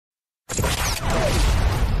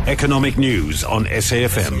Economic news on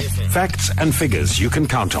SAFM. Facts and figures you can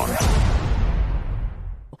count on.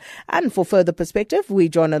 And for further perspective, we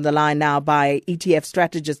join on the line now by ETF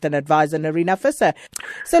strategist and advisor Nerina Visser.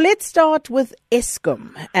 So let's start with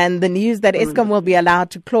Eskom and the news that Eskom will be allowed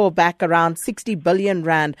to claw back around 60 billion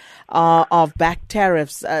rand of back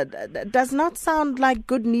tariffs. Does not sound like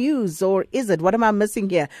good news, or is it? What am I missing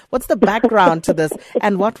here? What's the background to this,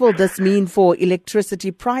 and what will this mean for electricity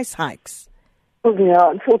price hikes? Well, yeah,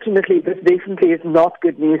 unfortunately, this definitely is not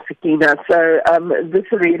good news, Sakina. So this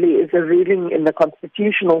really is a ruling in the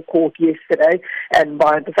Constitutional Court yesterday, and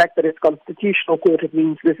by the fact that it's Constitutional Court, it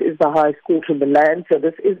means this is the highest court in the land. So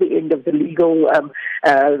this is the end of the legal,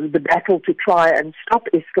 the battle to try and stop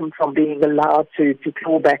Eskom from being allowed to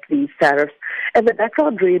claw back these tariffs. And the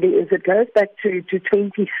background really is it goes back to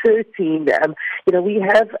 2013. We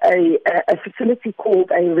have a facility called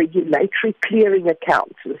a regulatory clearing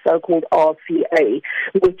account, the so-called RCA,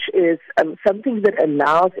 which is something that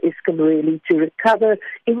allows Eskom really to recover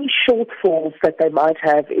any shortfalls that they might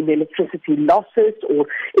have in electricity losses or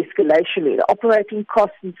escalation in operating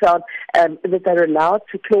costs and so on, that they're allowed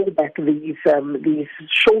to claw back these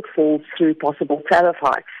shortfalls through possible tariff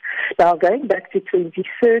hikes. Now, going back to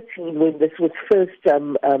 2013, when this was first,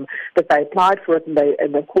 that they applied for it and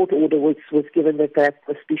the court order was given that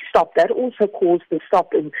must be stopped, that also caused the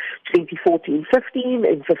stop in 2014-15,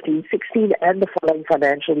 in 15-16, and the following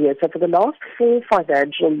financial year. So for the last 4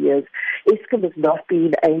 financial years, Eskom has not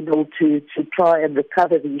been able to try and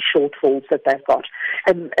recover these shortfalls that they've got.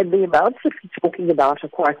 And the amounts that we're talking about are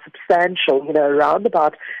quite substantial, around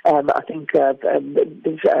about, 19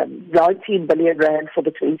 billion rand for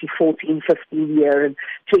the 2014-15 year and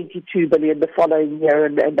 22 billion the following year,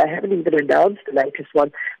 and they haven't even announced the latest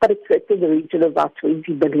one, but it's in the region of about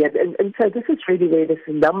 20 billion. And so this is really where this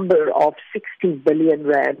number of 60 billion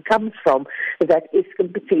rand comes from, that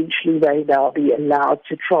Eskom potentially may now be allowed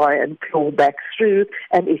to try and claw back through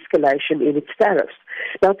an escalation in its tariffs.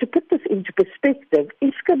 Now, to put this into perspective,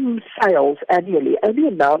 Eskom sales annually only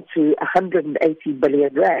amount to 180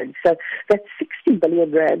 billion rand. So that 60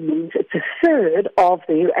 billion rand means it's a third of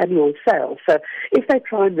their annual sales. So if they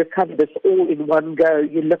try and recover this all in one go,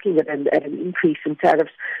 you're looking at an increase in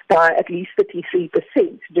tariffs by at least 33%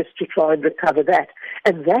 just to try and recover that.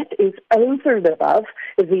 And that is over and above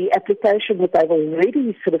the application that they've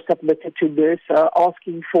already sort of submitted to NERSA,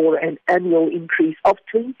 asking for an annual increase of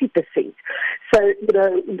 20%. So,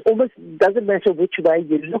 it almost doesn't matter which way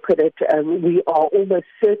you look at it, we are almost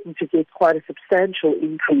certain to get quite a substantial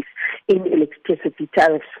increase in electricity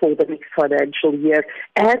tariffs for the next financial year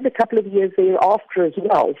and a couple of years thereafter as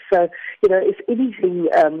well. So, if anything,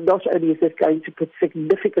 not only is this going to put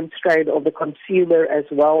significant strain on the consumer as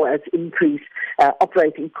well as increase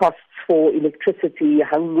operating costs for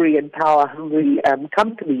electricity-hungry and power-hungry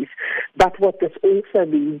companies, but what this also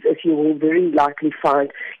means is you will very likely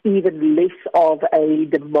find even less of a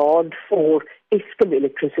demand for Eskom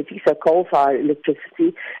electricity, so coal-fired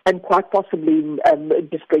electricity, and quite possibly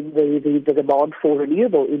just bring the demand for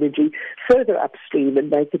renewable energy further upstream and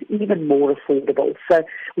make it even more affordable. So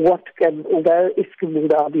although Eskom will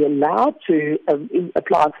now be allowed to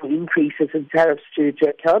apply for increases in tariffs to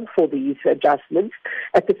account for these adjustments,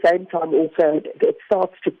 at the same time also it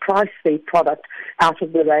starts to price their product out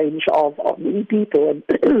of the range of many people. And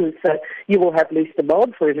so you will have less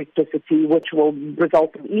demand for electricity, which will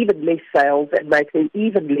result in even less sales and make them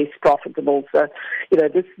even less profitable. So,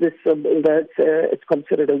 although it's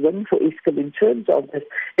considered a win for Eskom in terms of this,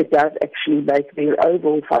 it does actually make their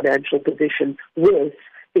overall financial position worse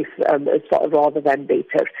rather than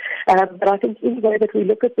better. But I think any way that we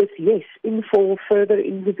look at this, yes, in for further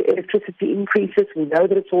electricity increases. We know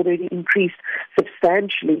that it's already increased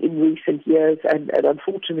substantially in recent years, and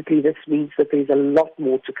unfortunately this means that there's a lot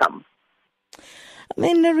more to come.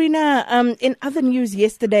 Nerina, in other news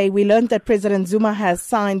yesterday, we learned that President Zuma has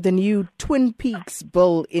signed the new Twin Peaks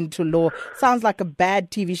bill into law. Sounds like a bad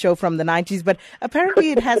TV show from the 90s, but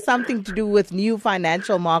apparently it has something to do with new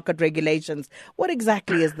financial market regulations. What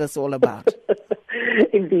exactly is this all about?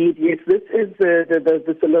 Indeed, yes. This is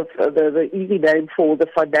the easy name for the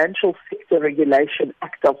Financial Sector Regulation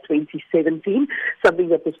Act of 2017, something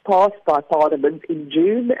that was passed by Parliament in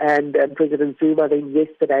June, and President Zuma then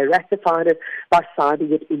yesterday ratified it by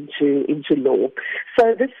signing it into law.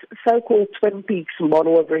 So this so-called Twin Peaks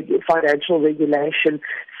model of financial regulation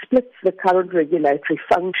splits the current regulatory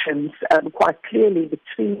functions quite clearly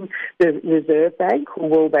between the Reserve Bank, who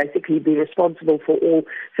will basically be responsible for all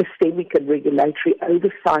systemic and regulatory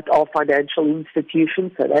oversight of financial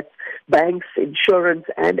institutions, so that's banks, insurance,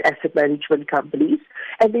 and asset management companies.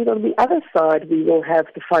 And then on the other side, we will have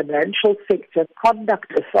the Financial Sector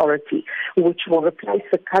Conduct Authority, which will replace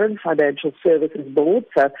the current Financial Services Board.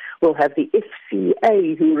 So we'll have the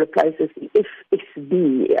FCA, who replaces the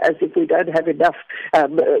FSB, as if we don't have enough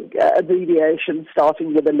abbreviations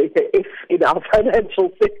starting with the letter F in our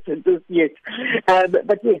financial sector just yet.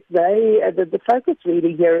 But yes, the focus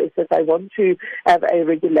really here is that they want to have a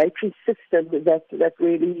regulatory system that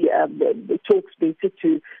really talks better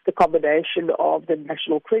to the combination of the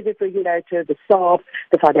National Credit Regulator, the SARB,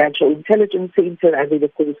 the Financial Intelligence Centre, and then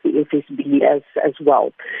of course the FSB as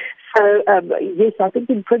well. So, yes, I think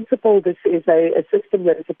in principle this is a system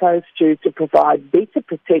that is supposed to provide better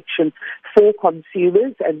protection for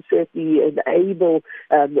consumers and certainly enable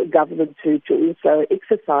government to also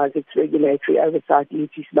exercise its regulatory oversight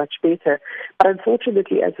duties much better. But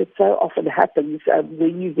unfortunately, as it so often happens,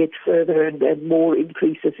 when you get further and more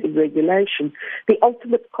increases in regulation, the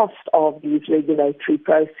ultimate cost of these regulatory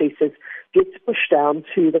processes gets pushed down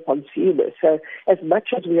to the consumer. So as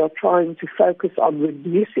much as we are trying to focus on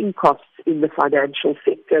reducing costs in the financial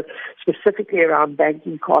sector, specifically around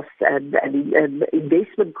banking costs and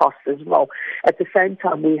investment costs as well, at the same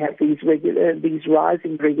time we have these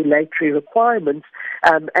rising regulatory requirements,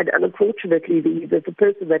 and unfortunately the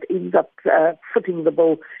person that ends up footing the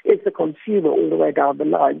bill is the consumer all the way down the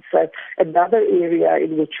line. So another area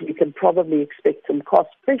in which we can probably expect some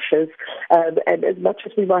cost pressures, and as much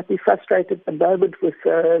as we might be frustrated at the moment with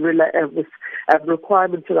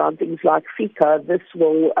requirements around things like FICA, this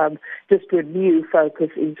will just renew focus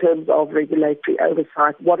in terms of regulatory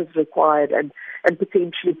oversight, what is required, and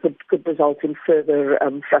potentially could result in further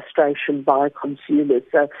frustration by consumers.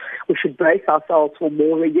 So we should brace ourselves for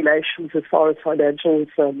more regulations as far as financials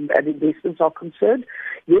and investments are concerned.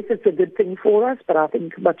 Yes, it's a good thing for us, but I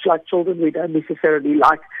think much like children, we don't necessarily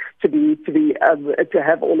like to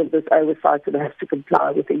have all of this oversight and have to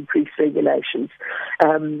comply with increased regulations.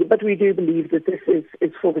 But we do believe that this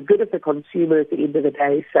is for the good of the consumer at the end of the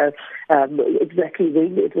day. So exactly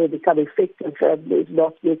when it will become effective is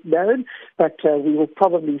not yet known, but we will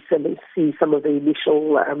probably see some of the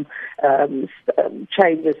initial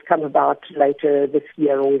changes come about later this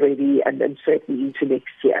year already, and then certainly into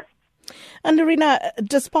next year. And Nerina,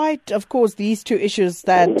 despite, of course, these two issues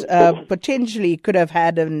that potentially could have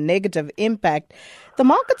had a negative impact, the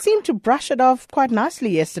market seemed to brush it off quite nicely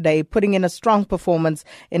yesterday, putting in a strong performance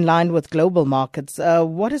in line with global markets.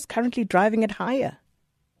 What is currently driving it higher?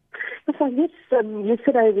 So yes,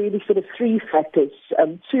 yesterday really sort of three factors,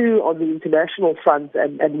 two on the international front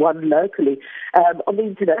and one locally. On the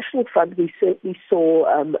international front, we certainly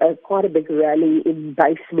saw quite a big rally in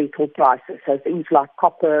base metal prices. So things like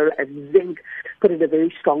copper and zinc put in a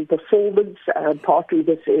very strong performance. Partly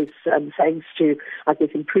this is thanks to, I guess,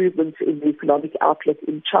 improvements in the economic outlook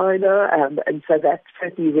in China, and so that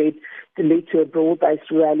certainly led to a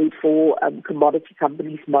broad-based rally for commodity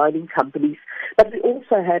companies, mining companies. But we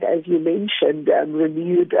also had, as you mentioned,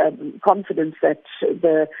 renewed confidence that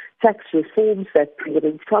the tax reforms that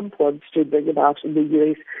President Trump wants to bring about in the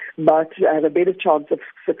U.S. might have a better chance of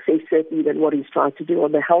success, certainly, than what he's trying to do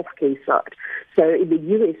on the healthcare side. So in the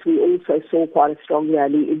U.S., we also saw quite a strong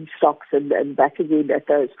rally in stocks and back again at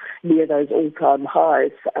near those all-time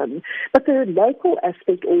highs. But the local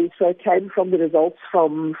aspect also came from the results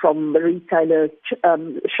from retailer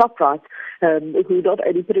Shoprite, who not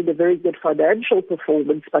only put in a very good financial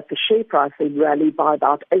performance, but the share price then rallied by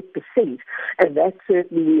about 8%. And that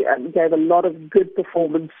certainly gave a lot of good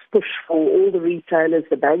performance push for all the retailers.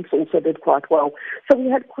 The banks also did quite well. So we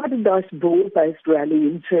had quite a nice broad-based rally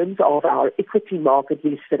in terms of our equity market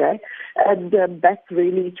yesterday, and back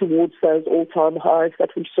really towards those all-time highs that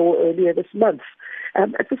we saw earlier this month.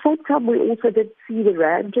 At the same time, we also did see the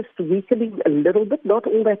rand just weakening a little bit, not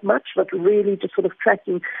all that much, but really just sort of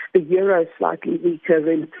tracking the euro slightly weaker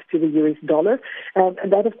relative to the US dollar. And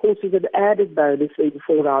that, of course, is an added bonus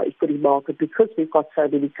for our equity market because we've got so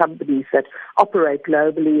many companies that operate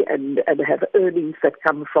globally and have earnings that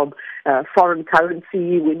come from foreign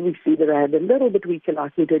currency. When we see the rand a little bit weaker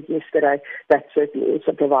like we did yesterday, that certainly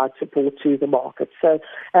also provides support to the market. So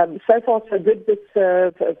far so good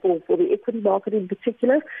for the equity market in particular.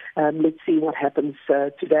 Let's see what happens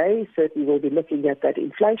today. Certainly we'll be looking at that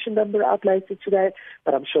inflation number out later today,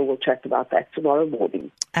 but I'm sure we'll chat about that tomorrow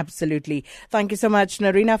morning. Absolutely. Thank you so much,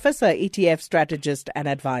 Nerina Visser, ETF strategist and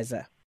advisor.